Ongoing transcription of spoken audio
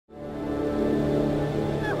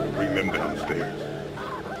bring them downstairs.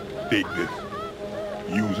 Take this.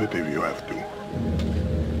 Use it if you have to.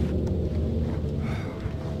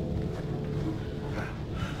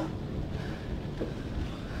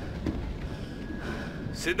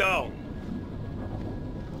 Sit down.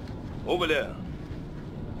 Over there.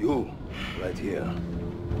 You, right here.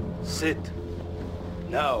 Sit.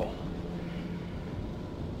 Now.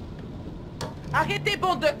 Arrêtez,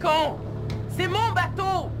 bande de cons! C'est mon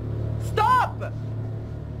bateau! Stop!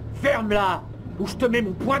 Ferme-la, ou je te mets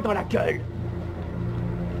mon poing dans la gueule!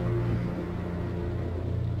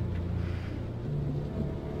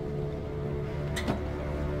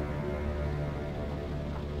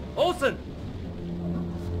 Olsen!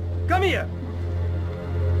 Come here!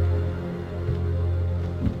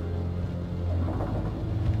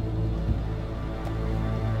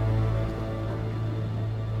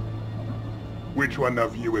 Which one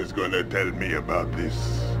of you is gonna tell me about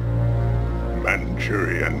this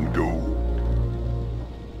Manchurian gold?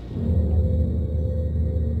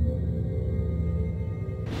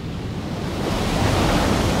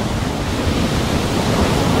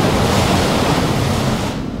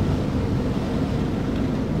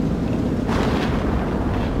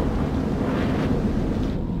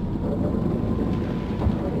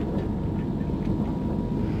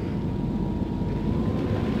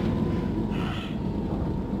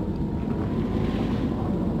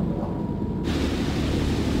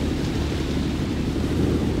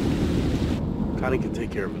 Connie can take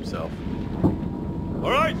care of himself. All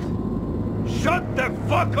right! Shut the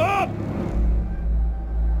fuck up!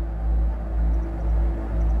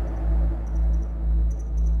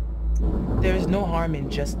 There is no harm in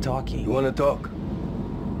just talking. You wanna talk?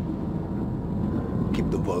 Keep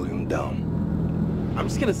the volume down. I'm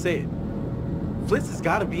just gonna say it. Fliss has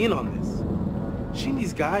gotta be in on this. She and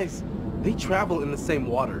these guys, they travel in the same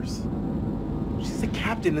waters. She's a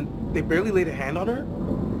captain and they barely laid a hand on her?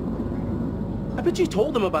 I bet you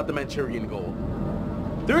told them about the Manchurian gold.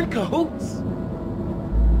 They're in cahoots.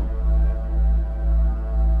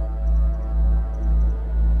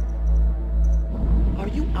 Are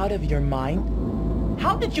you out of your mind?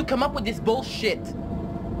 How did you come up with this bullshit?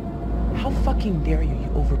 How fucking dare you, you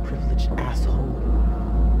overprivileged asshole?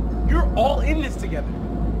 You're all in this together.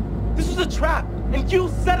 This was a trap, and you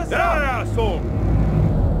set us That up. asshole!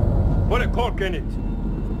 Put a cork in it.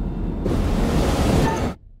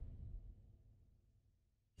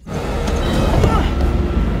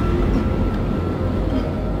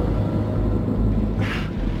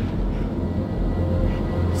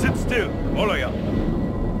 Sit still, all of you.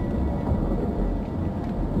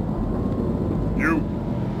 You,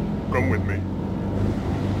 come with me.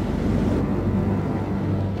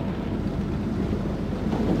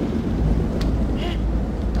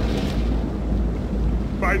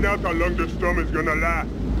 Find out how long the storm is gonna last.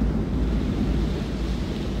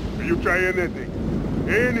 If you try anything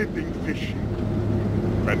fishy,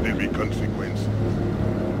 and there'll be consequences.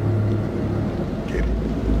 Get it?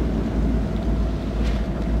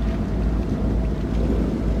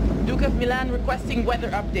 Duke of Milan requesting weather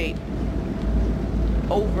update.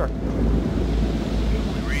 Over.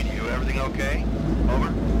 We read you. Everything okay?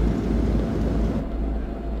 Over.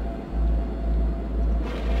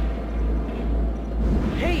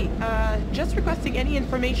 Hey, just requesting any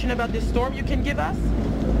information about this storm you can give us?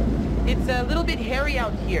 It's a little bit hairy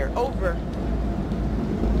out here. Over.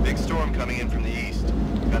 Big storm coming in from the east.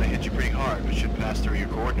 Gonna hit you pretty hard, but should pass through your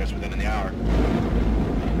coordinates within an hour.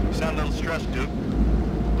 You sound a little stressed, Duke.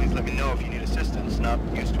 Please let me know if you need assistance. Not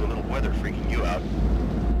used to a little weather freaking you out.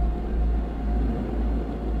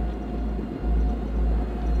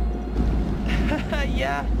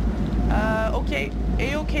 Yeah. Okay.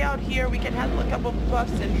 A-okay out here. We can handle a couple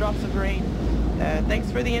puffs and drops of rain. Thanks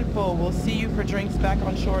for the info. We'll see you for drinks back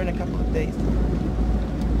on shore in a couple of days.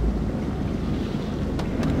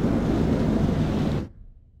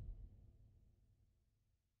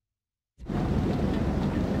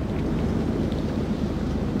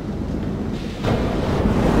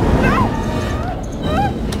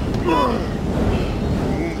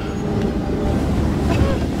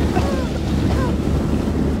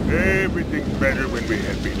 Everything's better when we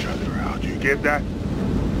help each other out. You get that?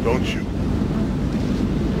 Don't you?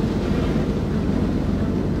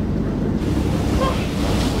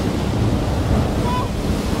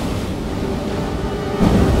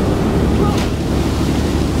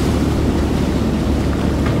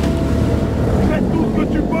 Fais tout ce que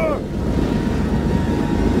tu peux!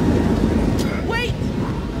 Wait!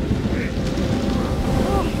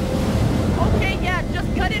 Okay, yeah,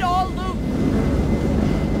 just cut it all loose.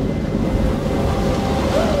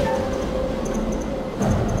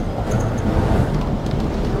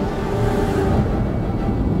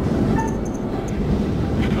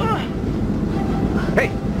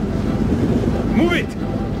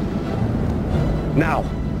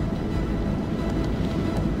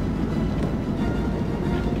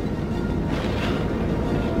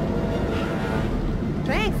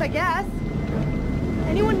 I guess.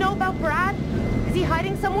 Anyone know about Brad? Is he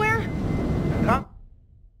hiding somewhere?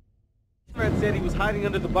 Fred said he was hiding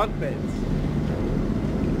under the bunk beds.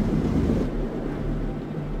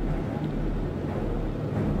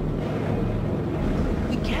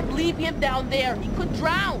 We can't leave him down there. He could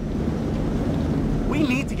drown. We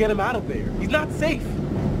need to get him out of there. He's not safe.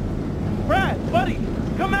 Brad, buddy,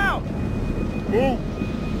 come out! Move!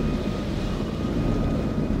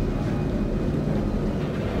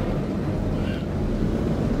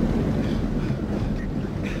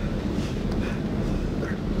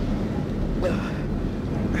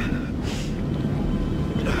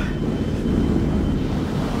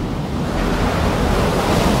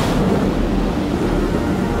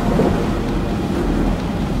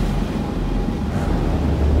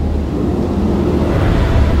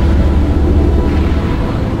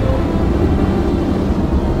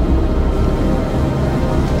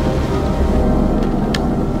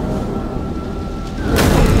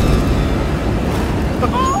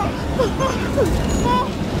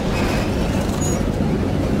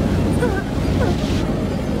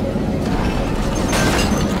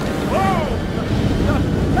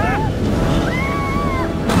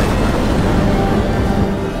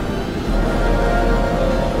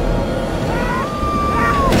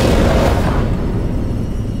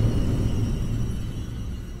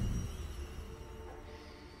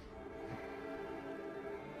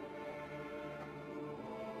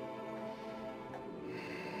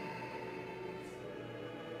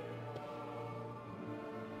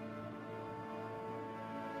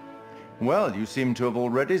 Well, you seem to have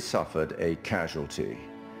already suffered a casualty.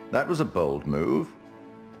 That was a bold move.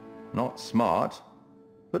 Not smart,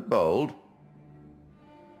 but bold.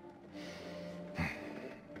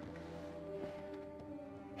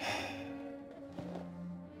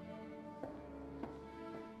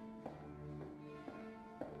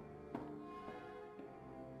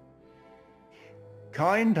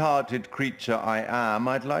 Kind-hearted creature I am,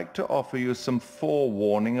 I'd like to offer you some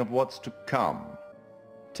forewarning of what's to come.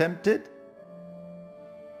 Tempted?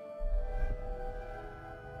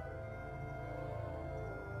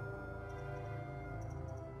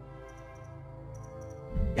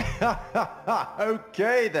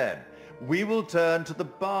 Okay then, we will turn to the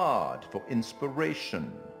Bard for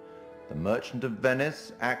inspiration. The Merchant of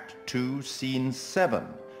Venice, Act 2, Scene 7.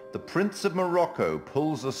 The Prince of Morocco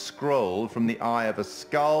pulls a scroll from the eye of a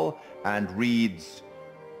skull and reads,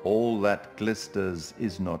 "All that glisters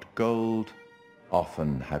is not gold.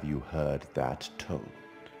 Often have you heard that told."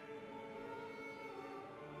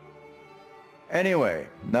 Anyway,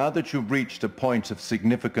 now that you've reached a point of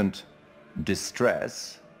significant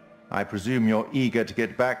distress, I presume you're eager to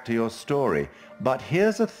get back to your story. But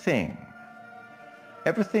here's the thing.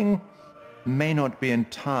 Everything may not be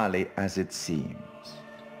entirely as it seems.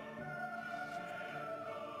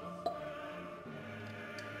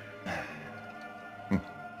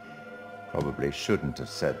 Probably shouldn't have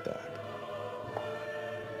said that.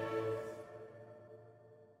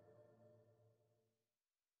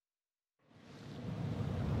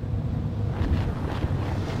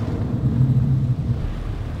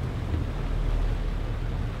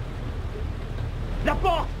 La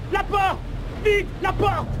porte! La porte! Vite! La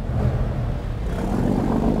porte!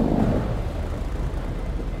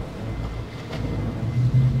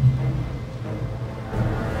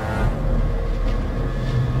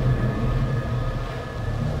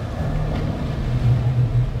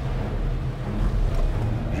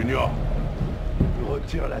 Junior, tu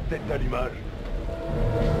retires la tête d'allumage.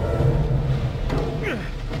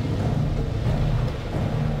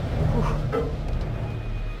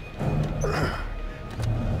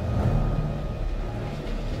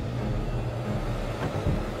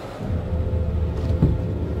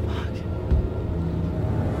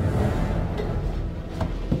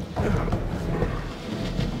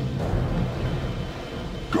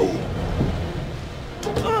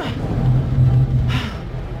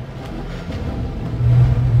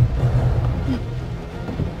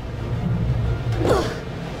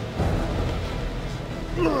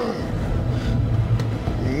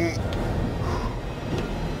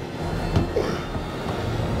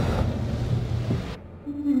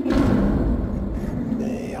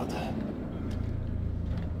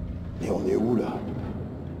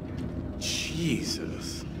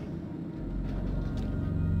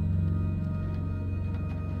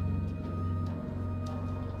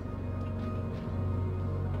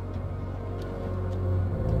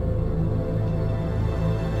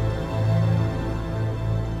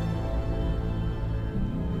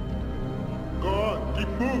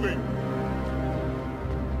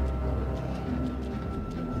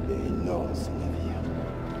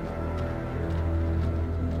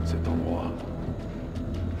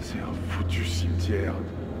 foutu cimetière.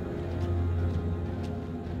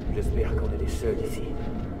 J'espère qu'on est les seuls ici.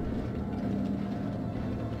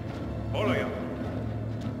 Oh là,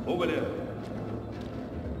 over there.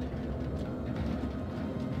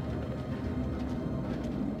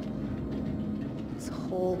 This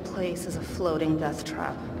whole place is a floating death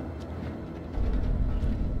trap.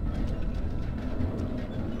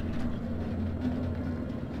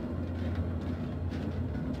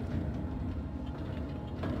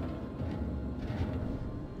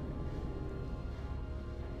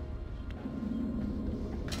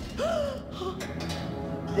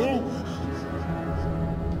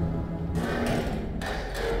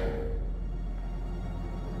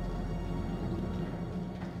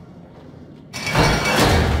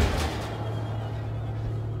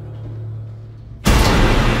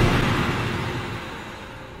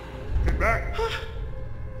 Get back!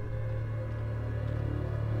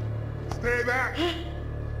 Stay back!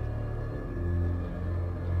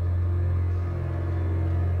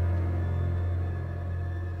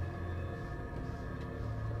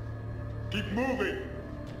 Keep moving!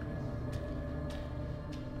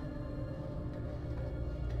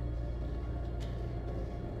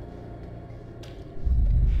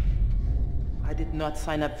 I did not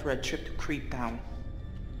sign up for a trip to Creep Town.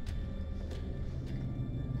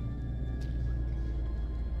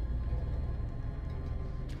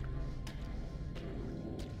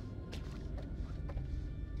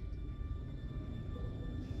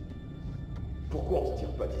 Pourquoi on se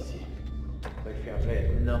tire pas d'ici? On préférerait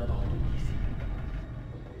être n'importe où ici.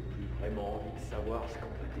 J'ai plus vraiment envie de savoir ce qu'on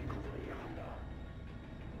va découvrir là.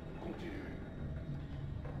 Continue.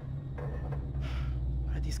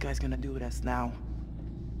 What are these guys gonna do with us now?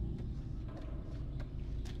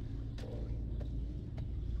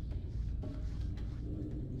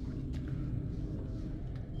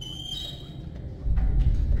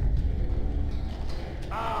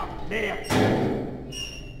 Ah, merde!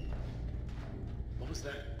 What was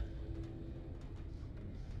that?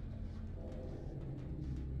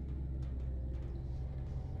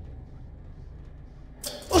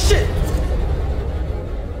 Oh shit!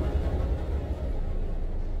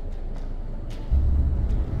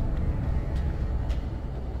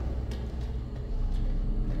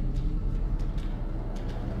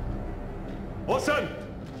 Hassan,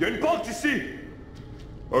 il y a une porte ici.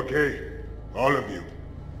 Okay, all of you,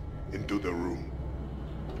 into the room.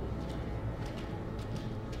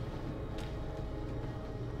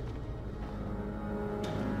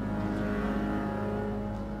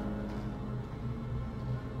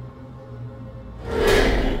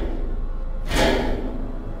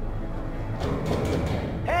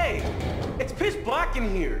 Hey! It's pitch black in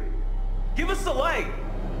here! Give us a light!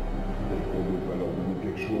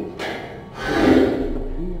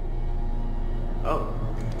 Oh.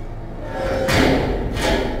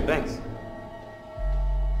 Thanks.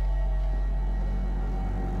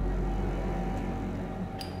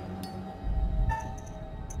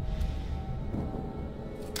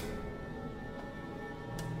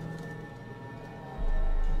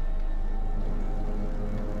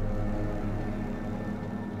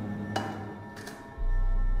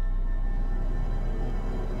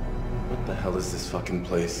 What the hell is this fucking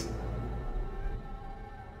place?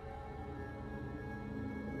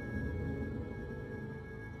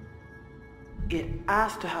 It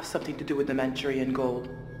has to have something to do with the Manchurian gold.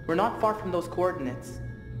 We're not far from those coordinates.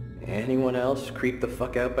 Anyone else creeped the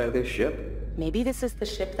fuck out by this ship? Maybe this is the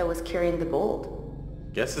ship that was carrying the gold.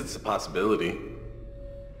 Guess it's a possibility.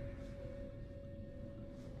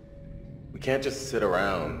 We can't just sit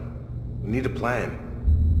around. We need a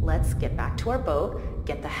plan. Let's get back to our boat,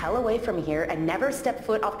 get the hell away from here, and never step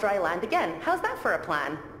foot off dry land again. How's that for a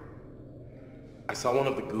plan? I saw one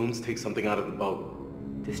of the goons take something out of the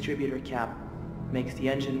boat. Distributor cap. Makes the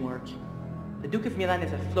engine work. The Duke of Milan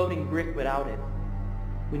is a floating brick without it.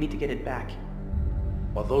 We need to get it back.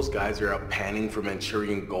 While those guys are out panning for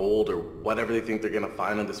Manchurian gold or whatever they think they're gonna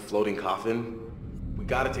find on this floating coffin, we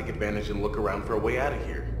gotta take advantage and look around for a way out of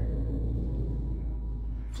here.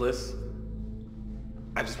 Fliss,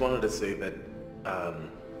 I just wanted to say that,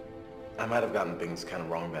 I might have gotten things kind of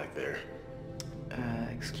wrong back there.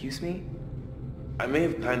 Excuse me? I may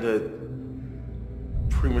have kind of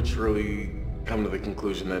prematurely come to the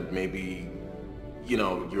conclusion that maybe, you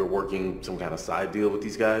know, you're working some kind of side deal with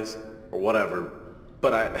these guys, or whatever.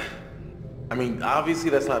 But I mean,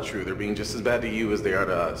 obviously that's not true. They're being just as bad to you as they are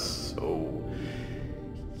to us, so,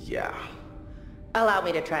 yeah. Allow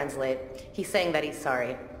me to translate. He's saying that he's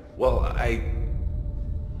sorry. Well,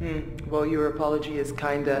 Well, your apology is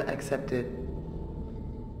kinda accepted.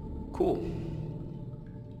 Cool.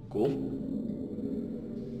 Cool?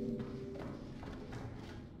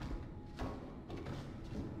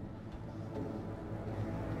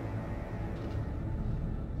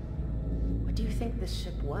 think this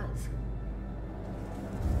ship was?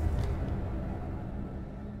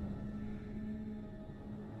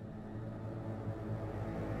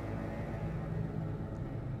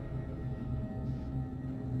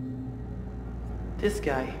 This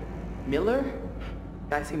guy, Miller?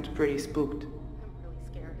 Guy seems pretty spooked. I'm really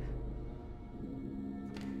scared.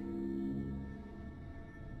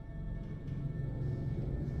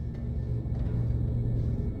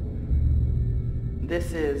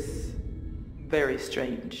 This is very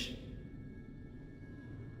strange.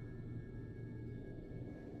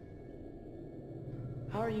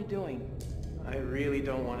 How are you doing? I really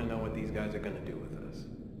don't want to know what these guys are gonna do with us.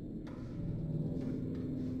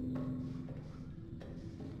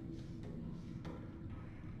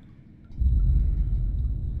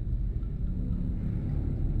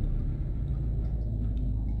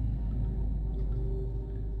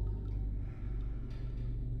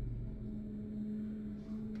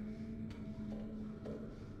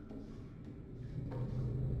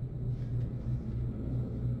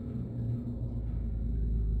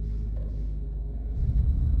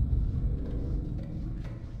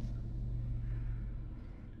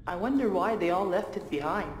 I wonder why they all left it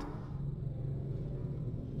behind.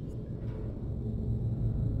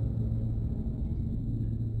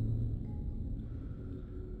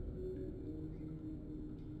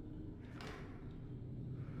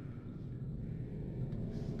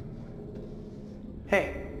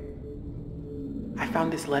 Hey, I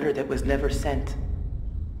found this letter that was never sent.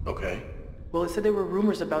 Okay. Well, it said there were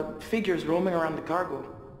rumors about figures roaming around the cargo.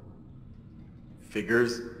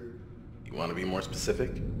 Figures? You want to be more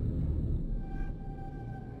specific?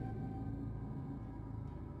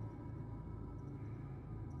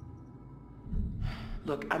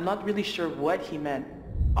 Look, I'm not really sure what he meant.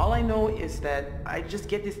 All I know is that I just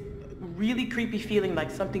get this really creepy feeling like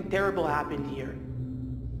something terrible happened here.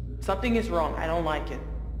 Something is wrong. I don't like it.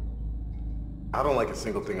 I don't like a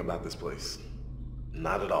single thing about this place.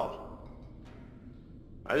 Not at all.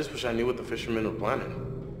 I just wish I knew what the fishermen were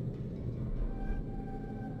planning.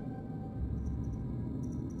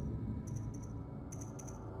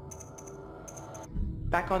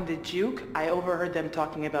 Back on the Duke, I overheard them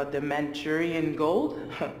talking about the Manchurian gold.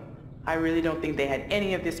 I really don't think they had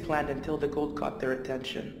any of this planned until the gold caught their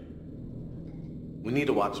attention. We need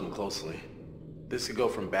to watch them closely. This could go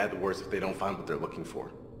from bad to worse if they don't find what they're looking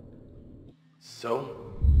for. So,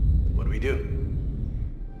 what do we do?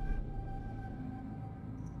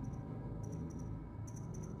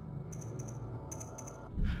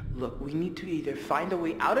 Look, we need to either find a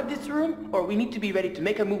way out of this room, or we need to be ready to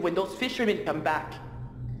make a move when those fishermen come back.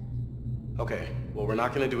 Okay, well, we're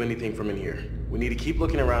not gonna do anything from in here. We need to keep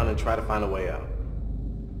looking around and try to find a way out.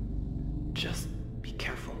 Just be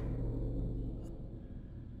careful.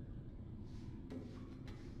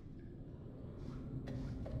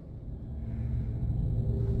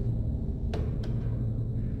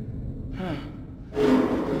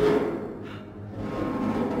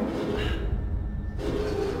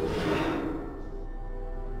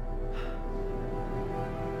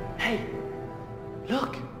 Hey,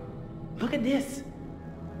 look! Look at this!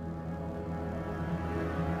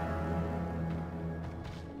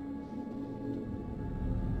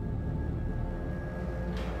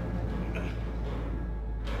 Come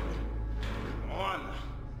on!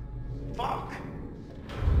 Fuck!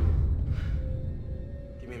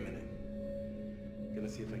 Give me a minute. I'm gonna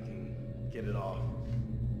see if I can get it off.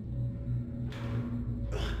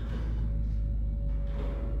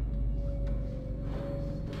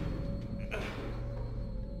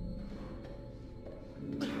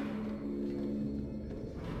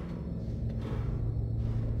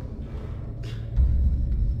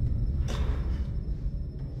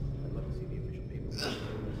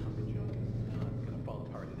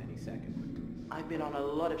 I've been on a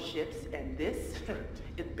lot of ships, and this,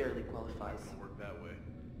 it barely qualifies. Doesn't work that way.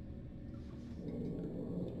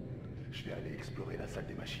 Je vais aller explorer la salle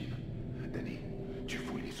des machines. Danny, tu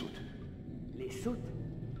fouilles les soutes. Les soutes?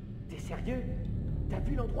 T'es sérieux? T'as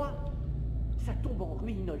vu l'endroit? Ça tombe en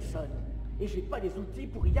ruine, Olson. Et j'ai pas les outils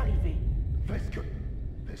pour y arriver. Fais ce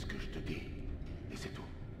que je te dis. Et c'est tout.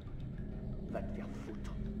 Va te faire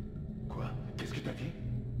foutre. Quoi? Qu'est-ce que t'as dit?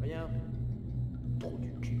 Rien. Trop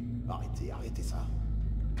du cul. Arrêtez ça.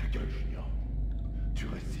 Ta gueule, Junior. Tu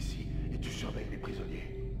restes ici et tu surveilles les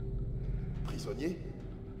prisonniers. Prisonnier?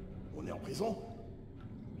 On est en prison?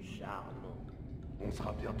 Charmant. On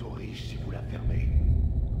sera bientôt riche si vous la fermez.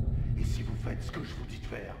 Et si vous faites ce que je vous dis de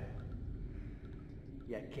faire.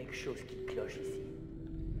 Il y a quelque chose qui cloche ici.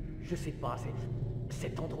 Je sais pas,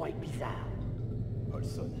 cet endroit est bizarre.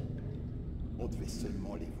 Olson, On devait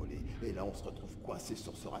seulement les voler. Et là, on se retrouve coincé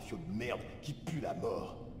sur ce rafio de merde qui pue la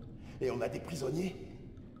mort. Et on a des prisonniers.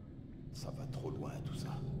 Ça va trop loin, tout ça.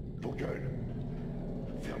 Vos gueules.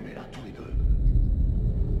 Fermez-la tous les deux.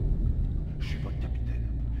 Je suis votre capitaine,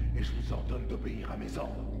 et je vous ordonne d'obéir à mes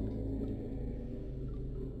ordres.